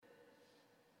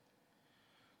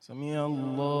سمع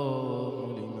الله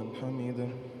لمن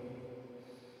حمده.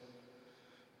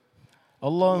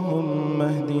 اللهم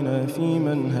اهدنا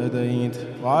فيمن هديت،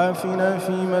 وعافنا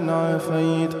فيمن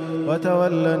عافيت،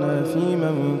 وتولنا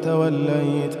فيمن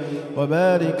توليت،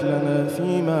 وبارك لنا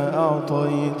فيما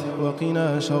أعطيت،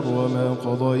 وقنا شر ما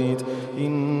قضيت،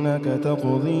 إنك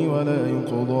تقضي ولا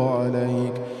يقضى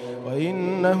عليك،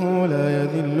 وإنه لا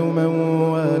يذل من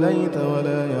واليت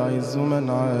ولا يعز من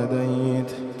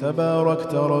عاديت،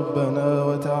 تباركت ربنا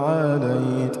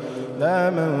وتعاليت، لا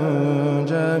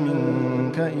منجى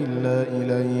منك إلا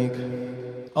إليك.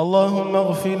 اللهم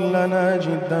اغفر لنا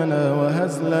جدنا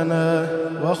وهزلنا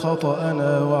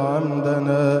وخطأنا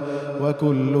وعمدنا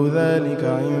وكل ذلك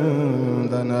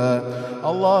عندنا.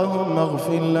 اللهم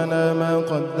اغفر لنا ما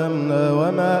قدمنا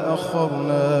وما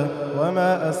أخرنا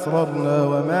وما أسررنا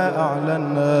وما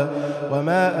أعلنا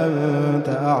وما أنت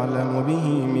أعلم به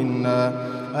منا.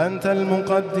 أنت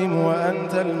المقدم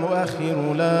وأنت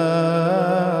المؤخر، لا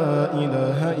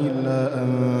إله إلا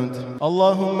أنت.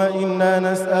 اللهم إنا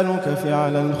نسألك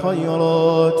فعل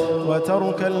الخيرات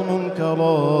وترك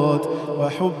المنكرات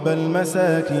وحب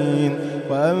المساكين،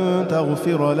 وأن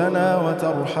تغفر لنا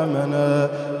وترحمنا،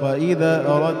 وإذا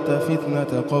أردت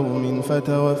فتنة قوم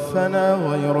فتوفنا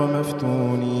غير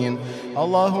مفتونين.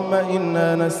 اللهم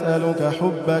إنا نسألك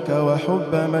حبك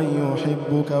وحب من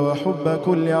يحبك وحب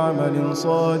كل عمل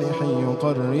صالح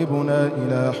يقربنا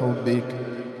إلى حبك.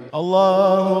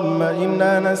 اللهم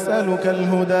إنا نسألك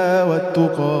الهدى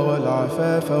والتقى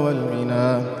والعفاف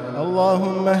والغنى.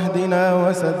 اللهم اهدنا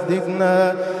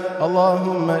وسددنا.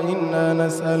 اللهم إنا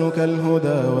نسألك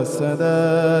الهدى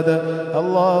والسداد.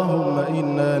 اللهم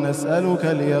إنا نسألك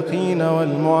اليقين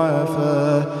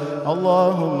والمعافاة.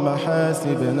 اللهم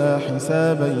حاسبنا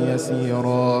حسابا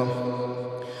يسيرا.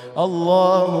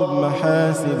 اللهم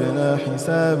حاسبنا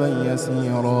حسابا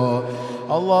يسيرا.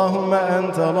 اللهم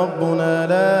أنت ربنا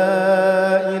لا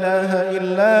إله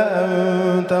إلا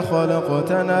أنت،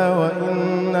 خلقتنا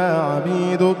وإنا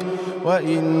عبيدك،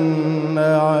 وإنا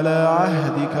على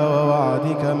عهدك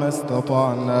ووعدك ما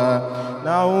استطعنا.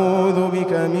 نعوذ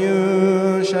بك من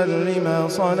شر ما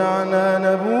صنعنا،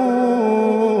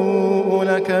 نبوء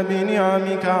لك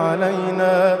بنعمك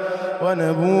علينا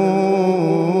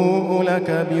ونبوء لك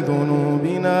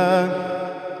بذنوبنا،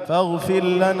 فاغفر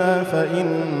لنا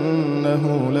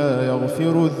فإنه لا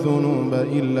يغفر الذنوب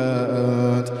إلا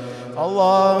أنت.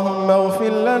 اللهم اغفر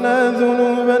لنا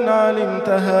ذنوبا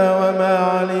علمتها وما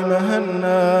علمها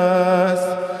الناس.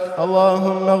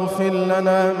 اللهم اغفر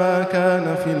لنا ما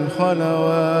كان في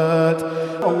الخلوات.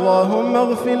 اللهم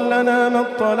اغفر لنا ما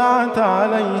اطلعت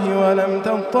عليه ولم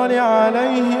تطلع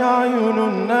عليه أعين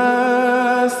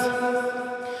الناس.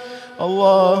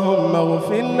 اللهم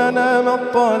اغفر لنا ما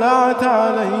اطلعت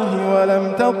عليه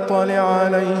ولم تطلع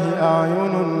عليه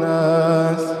أعين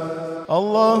الناس.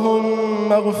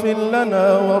 اللهم اغفر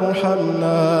لنا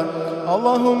وارحمنا.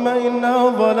 اللهم إنا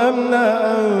ظلمنا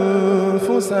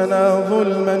أنفسنا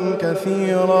ظلما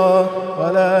كثيرا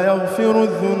ولا يغفر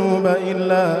الذنوب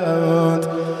إلا أنت،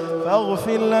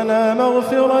 فاغفر لنا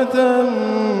مغفرة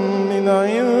من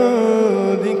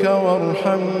عندك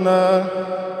وارحمنا،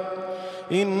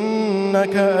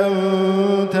 إنك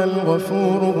أنت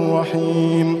الغفور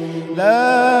الرحيم. لا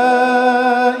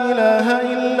إله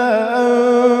إلا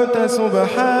أنت،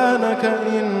 سبحانك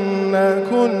إنا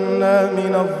كنا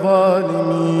من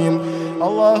الظالمين.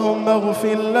 اللهم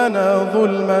اغفر لنا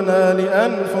ظلمنا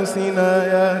لأنفسنا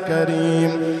يا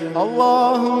كريم.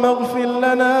 اللهم اغفر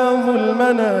لنا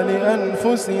ظلمنا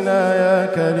لأنفسنا يا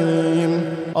كريم.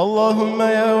 اللهم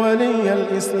يا ولي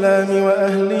الإسلام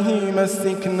وأهله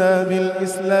مسكنا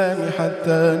بالإسلام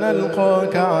حتى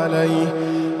نلقاك عليه.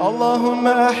 اللهم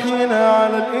أحينا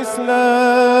على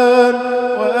الإسلام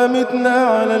وأمتنا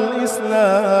على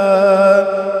الإسلام،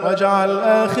 واجعل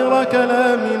آخر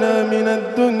كلامنا من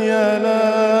الدنيا لا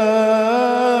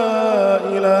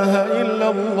إله إلا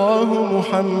الله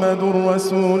محمد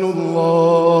رسول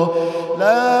الله.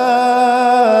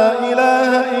 لا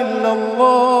إله إلا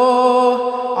الله،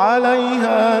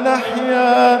 عليها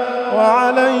نحيا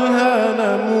وعليها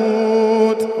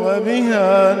نموت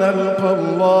وبها نلقى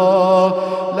الله.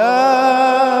 لا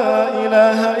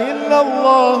إله إلا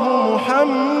الله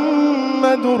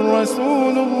محمد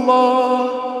رسول الله.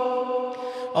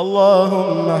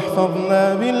 اللهم احفظنا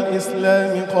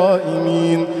بالإسلام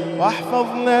قائمين،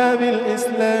 واحفظنا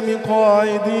بالإسلام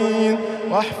قاعدين،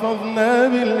 واحفظنا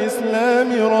بالإسلام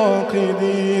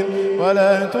راقدين،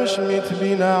 ولا تشمت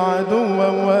بنا عدوا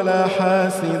ولا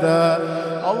حاسدا.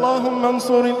 اللهم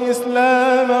انصر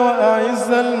الإسلام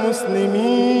وأعز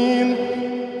المسلمين،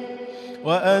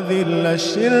 وأذل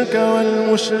الشرك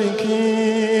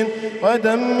والمشركين،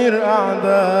 ودمر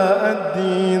أعداء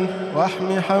الدين واحم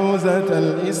حوزة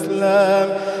الإسلام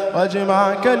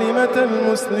واجمع كلمة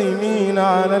المسلمين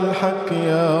على الحق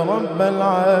يا رب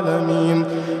العالمين.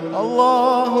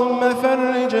 اللهم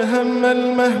فرج هم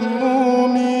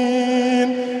المهمومين،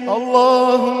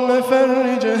 اللهم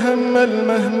فرج هم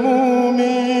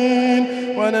المهمومين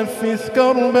ونفث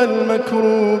كرب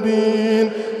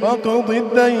المكروبين واقض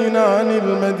الدين عن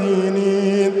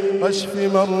المدينين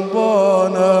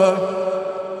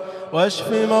واشف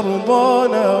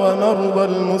مرضانا ومرضى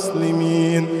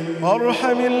المسلمين،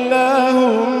 وارحم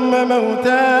اللهم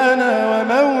موتانا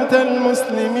وموتى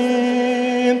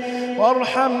المسلمين،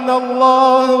 وارحمنا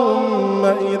اللهم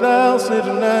إذا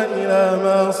صرنا إلى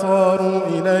ما صاروا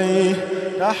إليه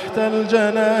تحت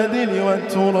الجنادل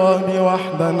والتراب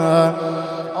وحدنا.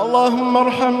 اللهم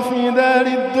ارحم في دار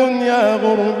الدنيا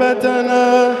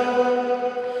غربتنا،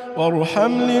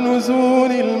 وارحم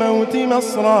لنزول الموت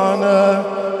مصرعنا،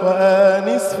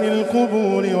 وآنس في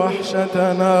القبور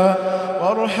وحشتنا،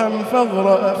 وارحم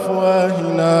فغر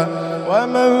أفواهنا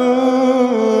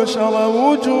ومنشر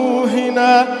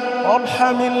وجوهنا،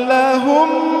 وارحم اللهم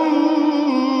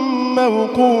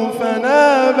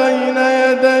وقوفنا بين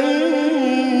يديك،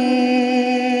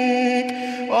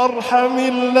 وارحم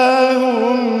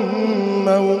اللهم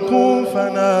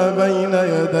وقوفنا بين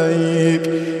يديك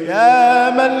يا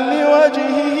من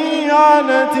لوجهه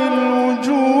عنت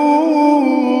الوجوه،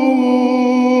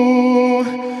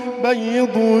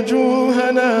 بيض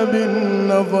وجوهنا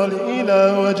بالنظر إلى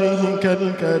وجهك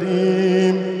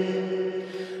الكريم،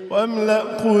 واملأ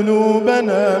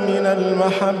قلوبنا من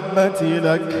المحبة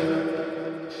لك،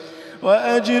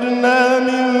 وأجرنا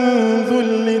من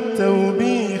ذل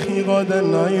التوبيخ غدا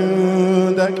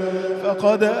عندك،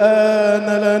 فقد آن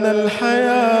لنا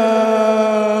الحياء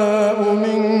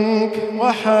منك،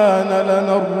 وحان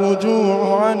لنا الرجوع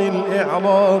عن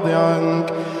الإعراض عنك.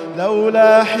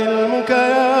 لولا حلمك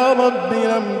يا رب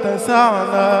لم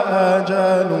تسعنا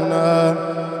آجالنا،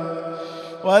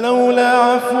 ولولا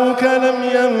عفوك لم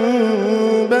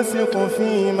ينبسط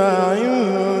فيما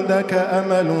عندك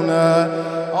أملنا.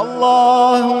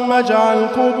 اللهم اجعل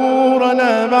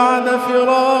قبورنا بعد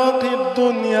فراق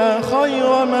الدنيا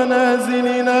خير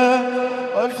منازلنا،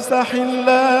 وافسح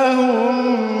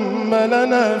اللهم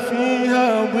لنا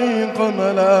فيها ضيق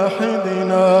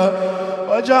ملاحدنا،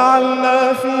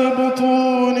 وجعلنا في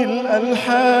بطون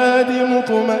الألحاد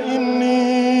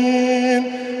مطمئنين،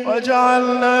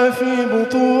 وجعلنا في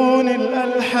بطون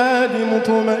الألحاد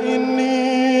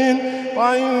مطمئنين،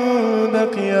 وعند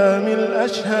قيام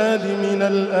الأشهاد من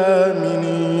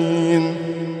الآمنين.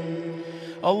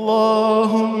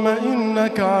 اللهم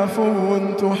إنك عفو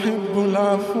تحب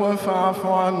العفو فاعف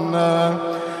عنا،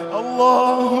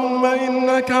 اللهم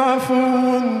إنك عفو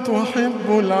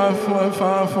تحب العفو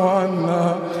فاعف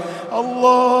عنا،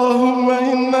 اللهم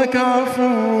إنك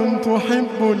عفو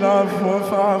تحب العفو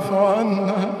فاعف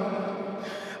عنا،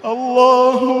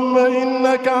 اللهم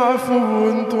إنك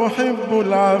عفو تحب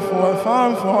العفو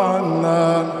فاعف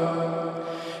عنا.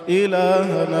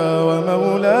 إلهنا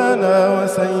ومولانا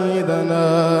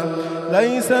وسيدنا،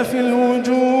 ليس في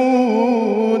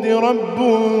الوجود رب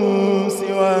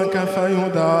سواك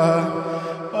فيدعى،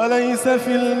 وليس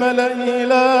في الملأ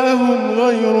إله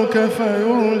غيرك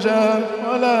فيرجى،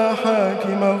 ولا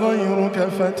حاكم غيرك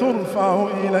فترفع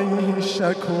إليه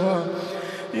الشكوى.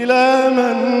 إلى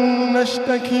من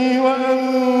نشتكي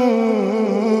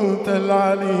وأنت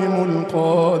العليم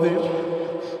القادر؟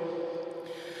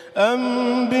 أم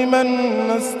بمن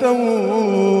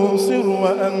نستنصر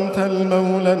وأنت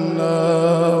المولى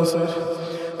الناصر؟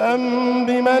 أم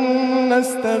بمن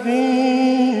نستغيث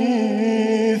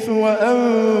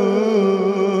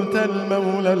وأنت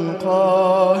المولى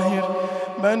القاهر؟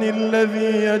 من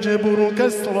الذي يجبر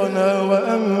كسرنا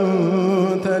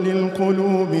وأنت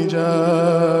للقلوب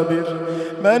جابر؟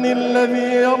 من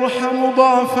الذي يرحم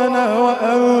ضعفنا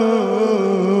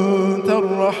وأنت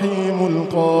الرحيم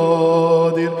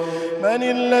القادر؟ من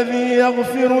الذي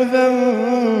يغفر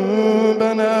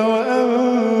ذنبنا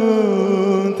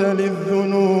وأنت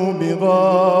للذنوب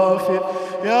غافر؟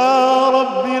 يا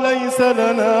رب ليس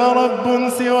لنا رب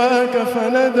سواك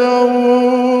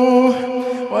فندعوه،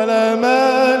 ولا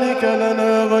مالك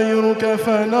لنا غيرك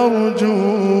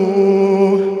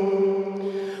فنرجوه،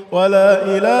 ولا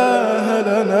إله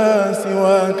لنا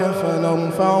سواك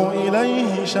فنرفع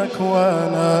إليه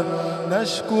شكوانا.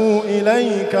 نشكو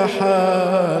إليك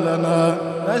حالنا،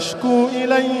 نشكو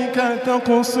إليك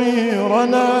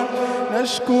تقصيرنا،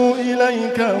 نشكو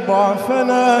إليك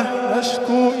ضعفنا،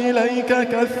 نشكو إليك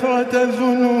كثرة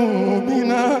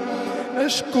ذنوبنا،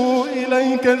 نشكو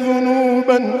إليك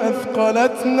ذنوبا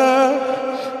أثقلتنا،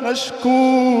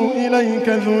 نشكو إليك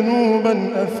ذنوبا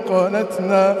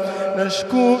أثقلتنا،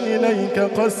 نشكو إليك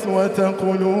قسوة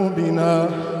قلوبنا.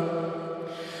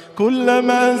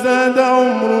 كلما زاد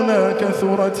عمرنا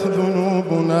كثرت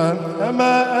ذنوبنا.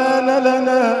 أما آن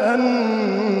لنا أن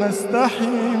نستحي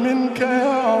منك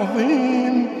يا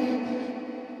عظيم؟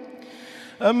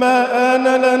 أما آن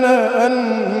لنا أن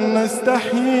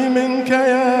نستحي منك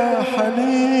يا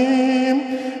حليم؟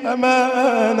 أما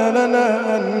آن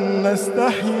لنا أن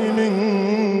نستحي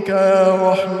منك يا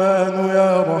رحمن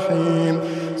يا رحيم؟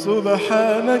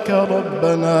 سبحانك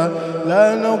ربنا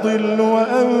لا نضل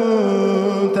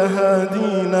وأنت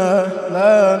هادينا،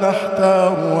 لا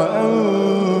نحتار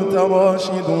وأنت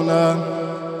راشدنا،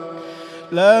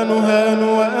 لا نهان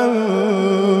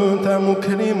وأنت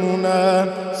مكرمنا.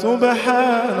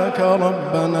 سبحانك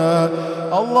ربنا.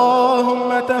 اللهم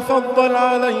تفضل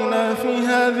علينا في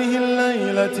هذه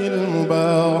الليلة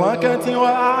المباركة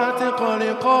وأعتق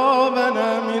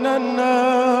رقابنا من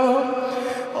النار.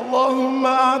 اللهم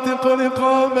أعتق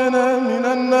رقابنا من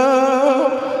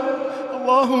النار.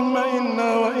 اللهم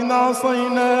إنا وإن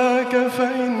عصيناك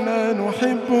فإنا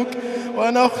نحبك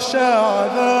ونخشى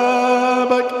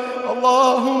عذابك.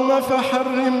 اللهم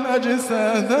فحرم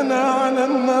أجسادنا على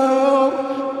النار.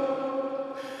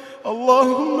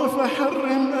 اللهم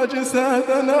فحرم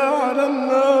أجسادنا على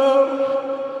النار.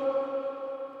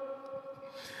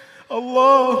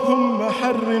 اللهم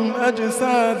حرم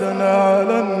أجسادنا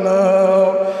على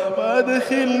النار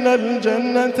وأدخلنا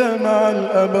الجنة مع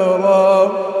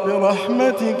الأبرار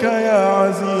برحمتك يا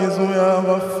عزيز يا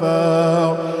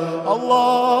غفار.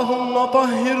 اللهم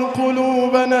طهر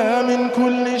قلوبنا من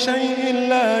كل شيء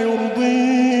لا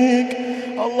يرضيك.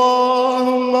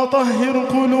 اللهم طهر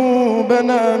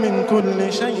قلوبنا من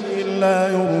كل شيء لا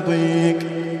يرضيك.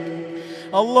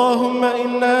 اللهم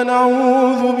إنا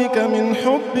نعوذ بك من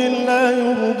حب لا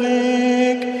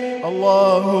يرضيك.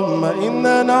 اللهم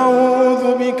إنا نعوذ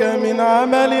بك من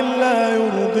عمل لا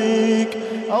يرضيك.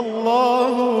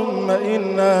 اللهم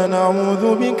إنا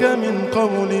نعوذ بك من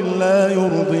قول لا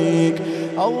يرضيك.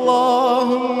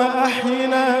 اللهم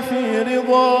أحينا في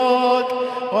رضاك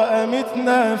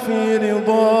وأمتنا في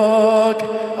رضاك.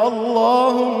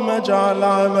 اللهم اجعل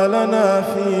عملنا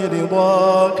في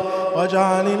رضاك،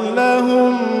 واجعل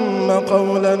اللهم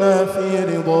قولنا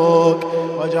في رضاك،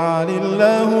 واجعل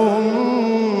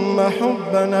اللهم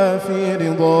حبنا في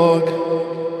رضاك.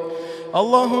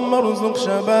 اللهم ارزق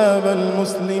شباب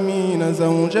المسلمين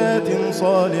زوجات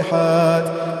صالحات،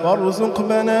 وارزق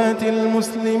بنات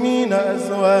المسلمين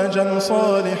أزواجا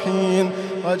صالحين،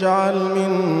 واجعل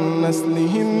من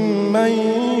نسلهم من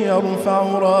يرفع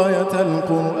راية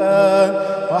القرآن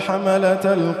وحملة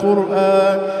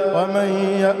القرآن، ومن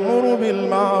يأمر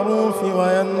بالمعروف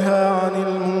وينهى عن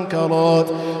المنكرات.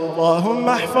 اللهم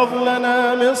احفظ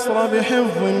لنا مصر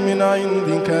بحفظ من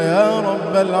عندك يا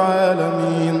رب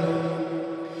العالمين.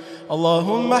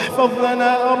 اللهم احفظ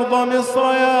لنا أرض مصر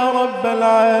يا رب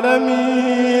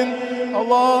العالمين.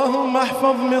 اللهم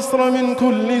احفظ مصر من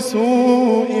كل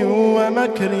سوء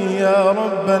ومكر يا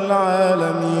رب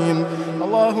العالمين.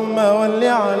 اللهم ول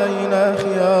علينا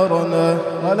خيارنا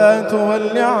ولا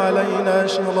تول علينا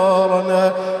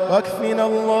شرارنا، واكفنا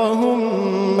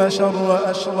اللهم شر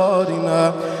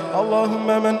أشرارنا. اللهم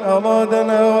من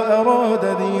أرادنا وأراد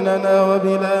ديننا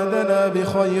وبلادنا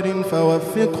بخير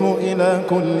فوفقه إلى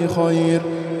كل خير،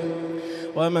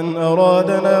 ومن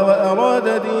أرادنا وأراد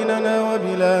ديننا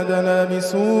وبلادنا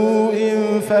بسوء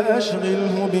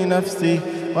فأشغله بنفسه،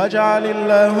 واجعل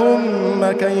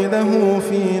اللهم كيده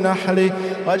في نحره،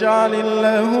 واجعل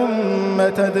اللهم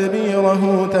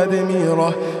تدبيره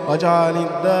تدميره، واجعل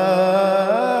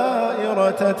الدائرة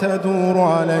تدور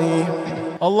عليه.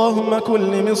 اللهم كن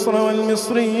لمصر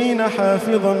والمصريين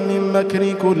حافظا من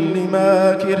مكر كل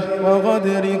ماكر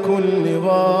وغدر كل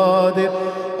غادر.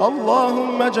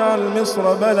 اللهم اجعل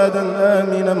مصر بلدا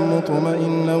آمنا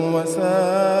مطمئنا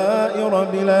وسائر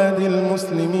بلاد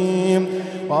المسلمين،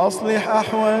 وأصلح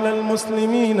أحوال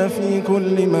المسلمين في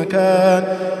كل مكان.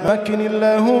 مكن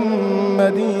اللهم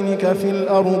دينك في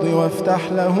الأرض وافتح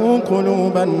له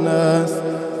قلوب الناس،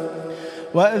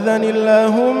 وأذن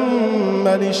اللهم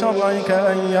لشرعك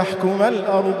أن يحكم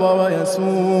الأرض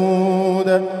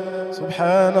ويسود.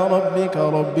 سبحان ربك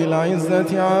رب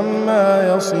العزة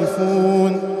عما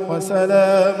يصفون،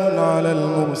 وسلام على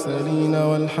المرسلين،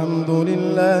 والحمد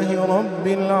لله رب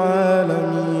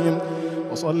العالمين.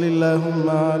 وصل اللهم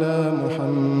على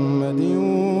محمد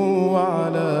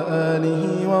وعلى آله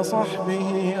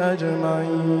وصحبه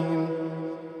أجمعين.